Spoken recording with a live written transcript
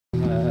Hey,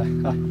 hey,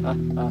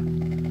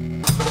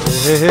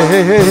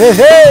 hey, hey, hey,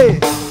 hey!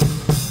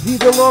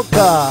 Vida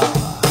Louca!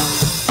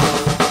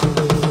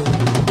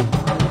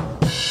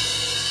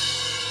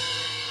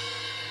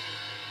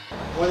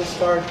 I want to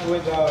start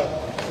with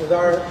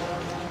our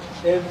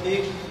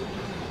MP.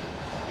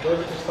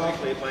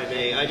 If I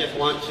may, I just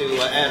want to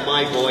add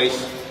my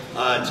voice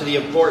to the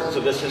importance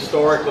of this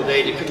historical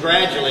day to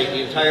congratulate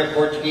the entire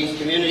Portuguese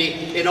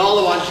community in all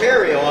of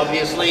Ontario,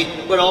 obviously,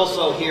 but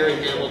also here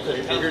in Hamilton.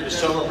 And here to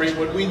celebrate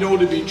what we know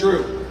to be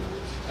true,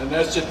 and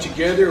that's that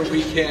together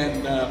we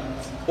can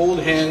hold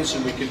hands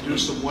and we can do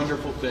some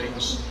wonderful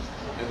things,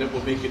 and that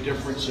will make a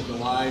difference in the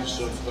lives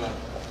of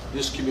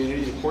this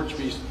community, the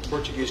Portuguese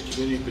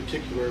community in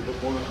particular,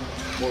 but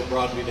more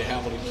broadly the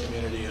Hamilton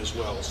community as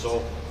well.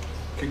 So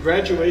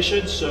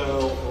congratulations.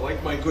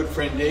 Like my good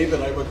friend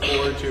David, I look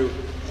forward to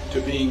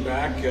being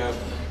back,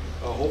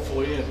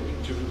 hopefully,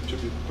 and to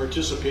be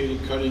participating,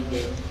 cutting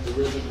the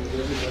ribbon with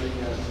everybody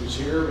who's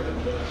here,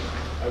 and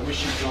I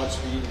wish you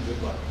Godspeed and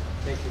good luck.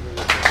 Thank you very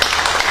much.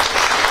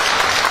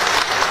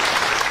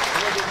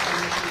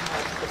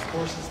 Of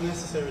course, it's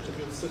necessary to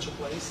build such a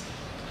place,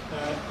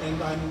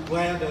 and I'm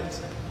glad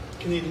that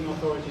Canadian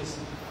authorities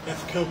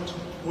have coped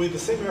with the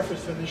same effort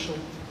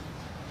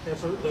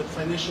that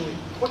financially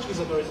Portuguese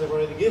authorities have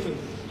already given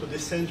to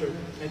this center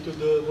and to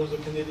the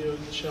Luso-Canadian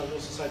Charitable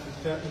Society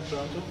in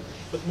Toronto.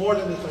 But more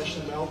than the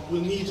fashion belt,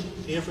 we need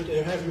the effort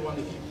of everyone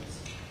here.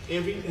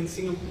 Every and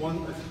single one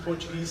of the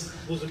Portuguese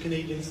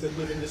Luso-Canadians that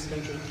live in this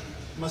country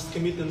must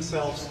commit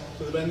themselves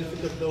to the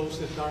benefit of those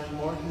that are in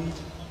more need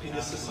in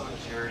this society.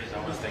 Charities, I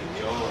want to thank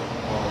Joe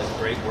for all his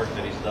great work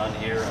that he's done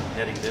here on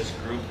heading this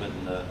group,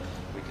 and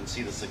we can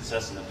see the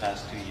success in the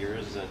past 2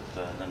 years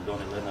that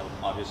Nandoni Lina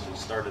obviously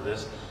started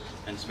this,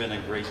 and it's been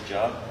a great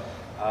job.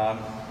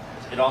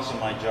 It's also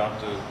my job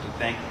to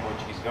thank the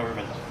Portuguese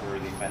government for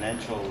the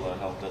financial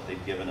help that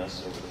they've given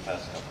us over the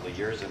past couple of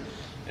years, and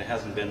it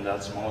hasn't been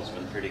that small. It's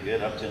been pretty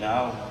good up to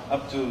now.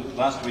 Up to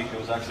last week, it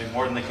was actually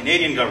more than the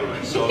Canadian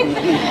government. So on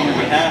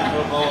behalf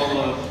of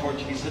all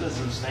Portuguese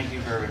citizens, thank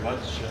you very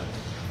much.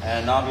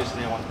 And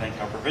obviously, I want to thank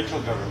our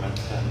provincial government,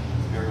 and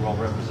very well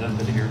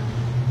represented here,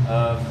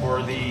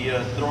 for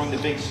throwing the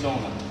big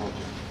stone at the project.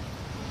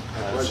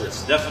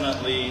 It's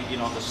definitely,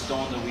 the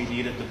stone that we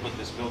needed to put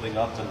this building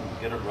up and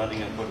get it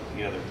running and put it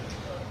together.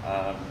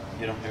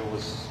 It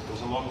was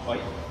a long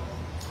fight,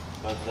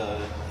 but the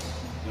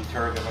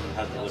Ontario government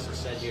has delivered. As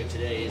said here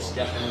today, it's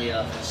definitely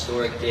a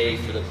historic day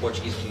for the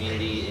Portuguese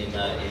community in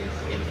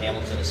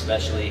Hamilton,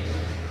 especially.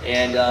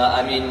 And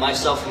I mean,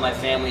 myself and my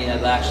family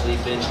have actually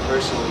been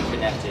personally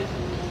connected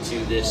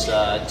to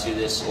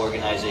this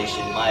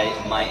organization.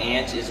 My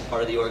aunt is a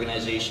part of the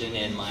organization,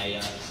 and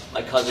my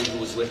cousin who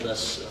was with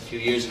us a few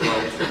years ago,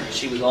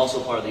 she was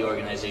also part of the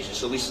organization.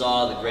 So we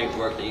saw the great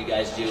work that you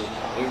guys do.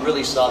 We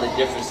really saw the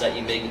difference that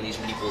you make in these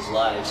people's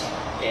lives,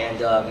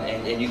 and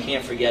you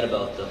can't forget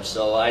about them.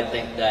 So I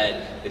think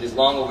that it is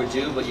long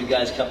overdue, but you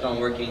guys kept on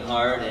working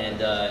hard,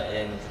 and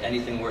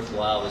anything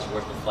worthwhile is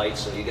worth the fight.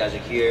 So you guys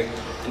are here,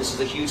 and this is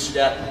a huge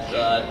step,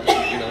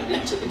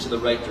 into the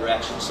right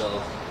direction.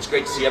 So it's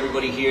great to see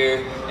everybody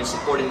here and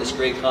supporting this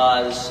great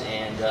cause,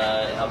 and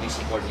I'll be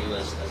supporting you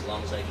as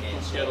long as I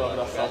can. So, quero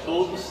abraçar a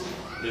todos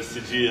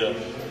nesse dia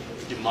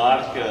que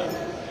marca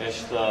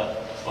esta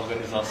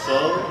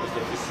organização, esta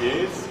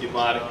eficiência, que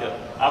marca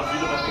a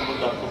vida da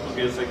comunidade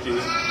portuguesa aqui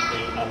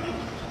em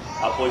Hamilton.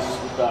 Após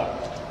escutar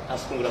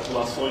as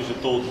congratulações de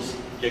todos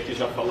que aqui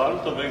já falaram,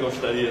 também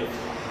gostaria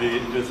de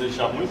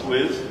desejar muito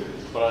êxito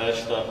para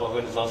esta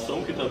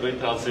organização, que também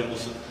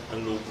trazemos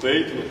no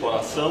peito, no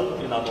coração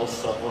e na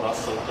nossa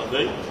oração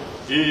também,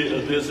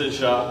 e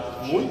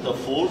desejar muita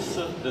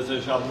força,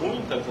 desejar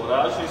muita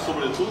coragem e,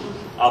 sobretudo,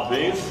 a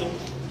bênção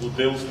do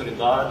Deus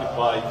Trindade,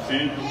 Pai,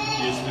 Filho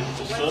e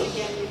Espírito Santo. Once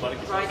again,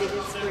 you've provided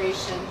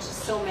inspiration to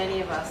so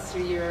many of us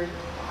through your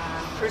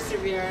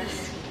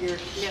perseverance, your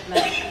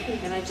commitment,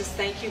 and I just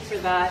thank you for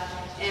that,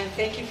 and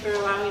thank you for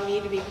allowing me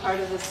to be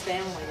part of this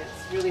family.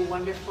 It's really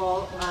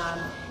wonderful.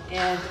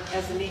 And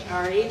as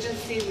our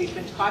agency, we've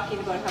been talking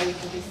about how we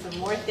can do some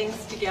more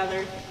things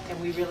together,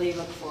 and we really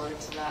look forward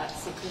to that.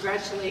 So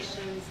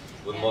congratulations.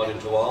 Good morning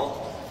to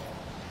all.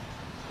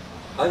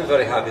 I'm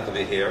very happy to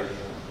be here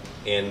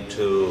and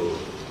to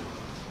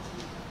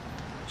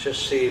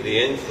just see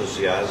the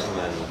enthusiasm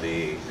and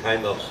the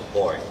kind of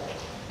support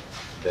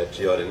that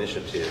your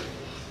initiative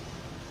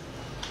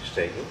is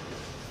taking.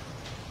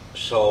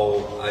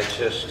 So I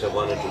just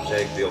wanted to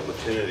take the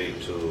opportunity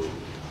to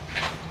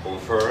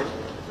confirm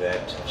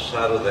that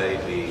Saturday,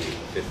 the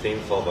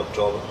 15th of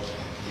October,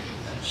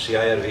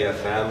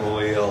 CIRV-FM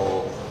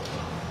will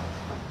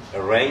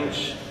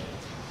arrange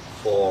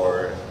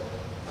for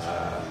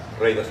a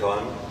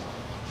readathon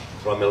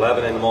from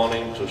 11 in the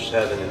morning to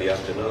 7 in the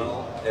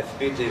afternoon.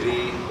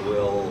 FPTV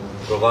will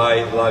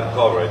provide live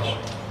coverage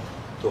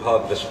to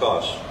help this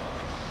cause,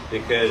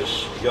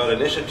 because your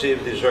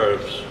initiative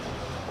deserves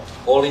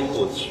all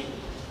inputs,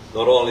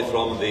 not only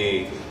from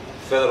the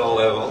federal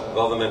level,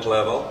 government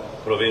level,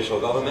 provincial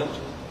government,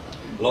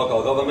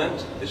 local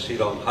government, the city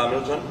of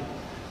Hamilton,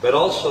 but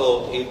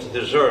also it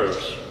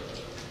deserves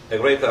a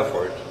great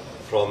effort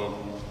from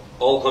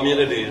all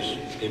communities,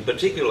 in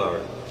particular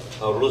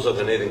our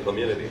Luso-Canadian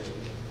community.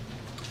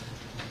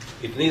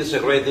 It needs a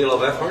great deal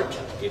of effort,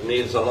 it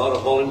needs a lot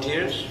of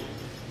volunteers,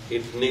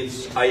 it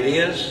needs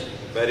ideas,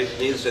 but it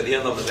needs at the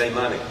end of the day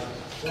money.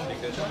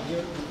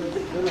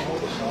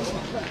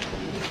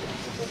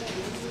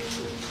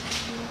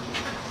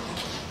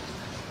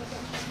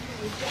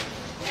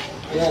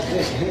 Yeah,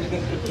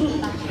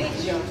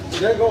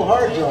 there, go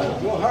hard,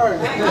 John. Go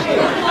hard.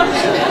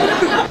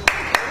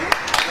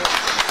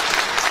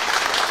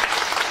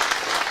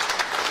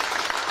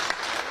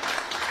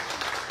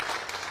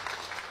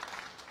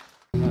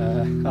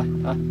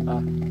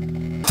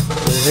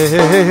 Hey,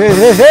 hey, hey, hey,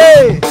 hey,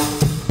 hey!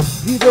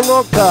 Vida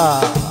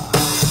Louca!